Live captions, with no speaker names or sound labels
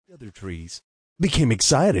The other trees became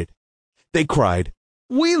excited. They cried,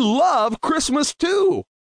 "We love Christmas too!"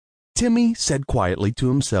 Timmy said quietly to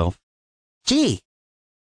himself, "Gee,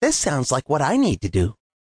 this sounds like what I need to do.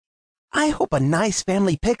 I hope a nice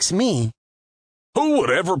family picks me." "Who would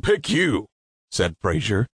ever pick you?" said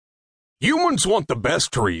Fraser. "Humans want the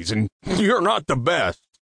best trees, and you're not the best."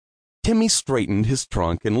 Timmy straightened his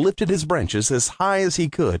trunk and lifted his branches as high as he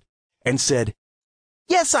could and said,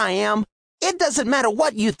 "Yes, I am. It doesn't matter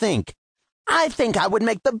what you think. I think I would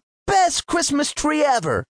make the best Christmas tree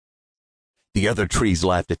ever." The other trees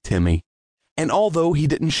laughed at Timmy, and although he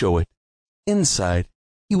didn't show it, inside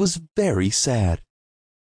he was very sad.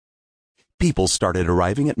 People started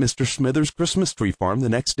arriving at Mr. Smithers' Christmas tree farm the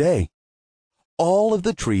next day. All of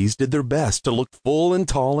the trees did their best to look full and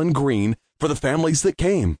tall and green for the families that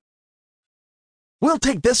came. "We'll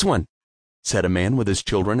take this one," said a man with his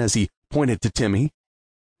children as he pointed to Timmy.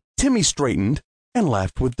 Timmy straightened and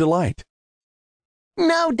laughed with delight.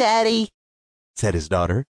 "No, Daddy," said his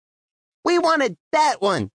daughter. "We wanted that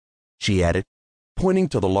one," she added, pointing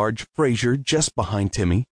to the large Fraser just behind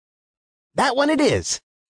Timmy. "That one it is."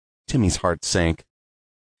 Timmy's heart sank.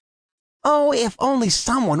 "Oh, if only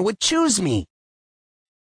someone would choose me."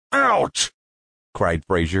 "Ouch!" cried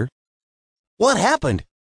Fraser. "What happened?"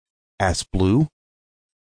 asked Blue.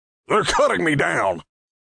 "They're cutting me down."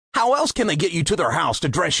 "How else can they get you to their house to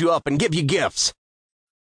dress you up and give you gifts?"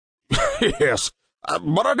 "Yes,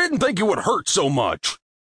 but I didn't think it would hurt so much."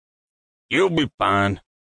 "You'll be fine,"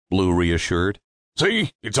 Blue reassured.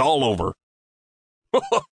 "See, it's all over."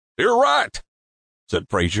 "You're right," said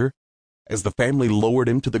Fraser, as the family lowered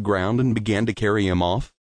him to the ground and began to carry him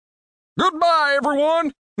off. "Goodbye,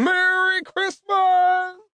 everyone. Merry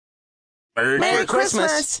Christmas!" "Merry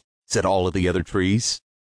Christmas," said all of the other trees.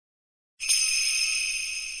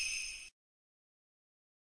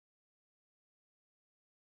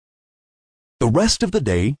 The rest of the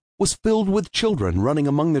day was filled with children running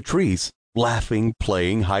among the trees, laughing,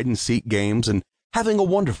 playing hide-and-seek games, and having a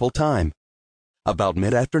wonderful time. About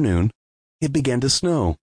mid-afternoon, it began to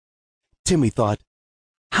snow. Timmy thought,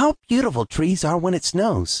 "How beautiful trees are when it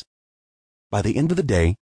snows." By the end of the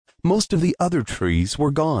day, most of the other trees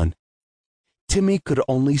were gone. Timmy could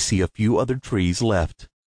only see a few other trees left.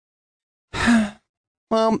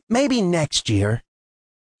 "Well, maybe next year,"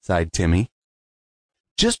 sighed Timmy.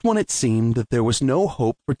 Just when it seemed that there was no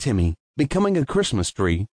hope for Timmy becoming a Christmas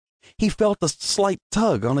tree, he felt a slight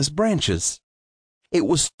tug on his branches. It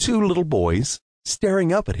was two little boys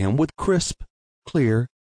staring up at him with crisp, clear,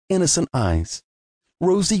 innocent eyes,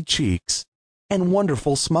 rosy cheeks, and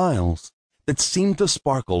wonderful smiles that seemed to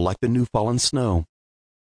sparkle like the new-fallen snow.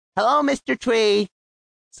 "Hello, Mr. Tree,"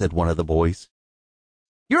 said one of the boys.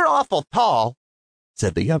 "You're awful tall,"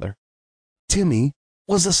 said the other. Timmy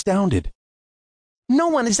was astounded. "No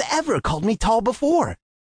one has ever called me tall before,"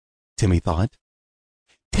 Timmy thought.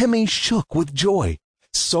 Timmy shook with joy,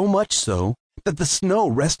 so much so that the snow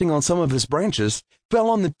resting on some of his branches fell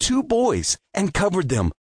on the two boys and covered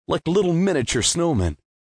them like little miniature snowmen.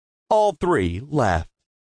 All three laughed.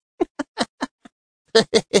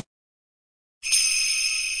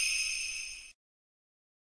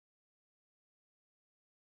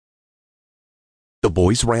 The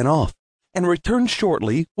boys ran off and returned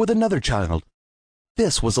shortly with another child.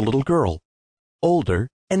 This was a little girl, older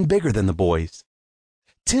and bigger than the boys.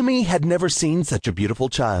 Timmy had never seen such a beautiful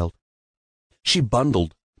child. She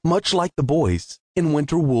bundled, much like the boys, in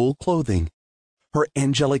winter wool clothing. Her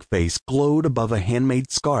angelic face glowed above a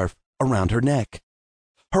handmade scarf around her neck.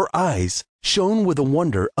 Her eyes shone with the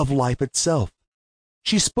wonder of life itself.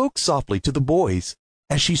 She spoke softly to the boys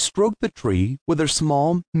as she stroked the tree with her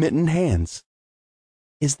small, mittened hands.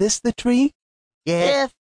 "Is this the tree?"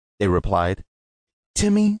 "Yes," they replied.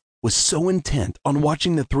 Timmy was so intent on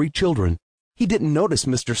watching the three children, he didn't notice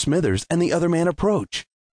Mr. Smithers and the other man approach.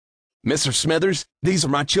 "Mr. Smithers, these are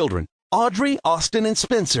my children, Audrey, Austin, and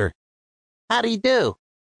Spencer." "How do you do?"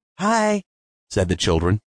 "Hi," said the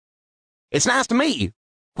children. "It's nice to meet you.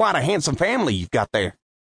 Quite a handsome family you've got there."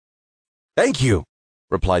 "Thank you,"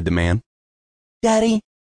 replied the man. "Daddy,"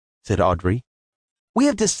 said Audrey, "we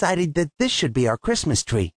have decided that this should be our Christmas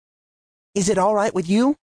tree. Is it all right with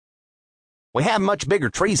you?" "We have much bigger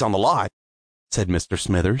trees on the lot," said Mr.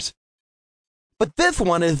 Smithers. "But this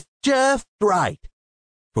one is just right,"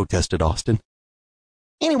 protested Austin.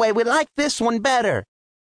 "Anyway, we like this one better,"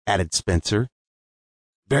 added Spencer.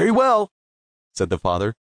 "Very well," said the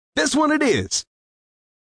father. "This one it is."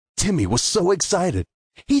 Timmy was so excited.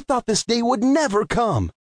 He thought this day would never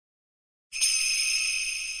come.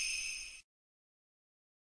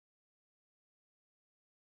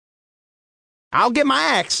 "I'll get my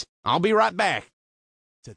axe. I'll be right back."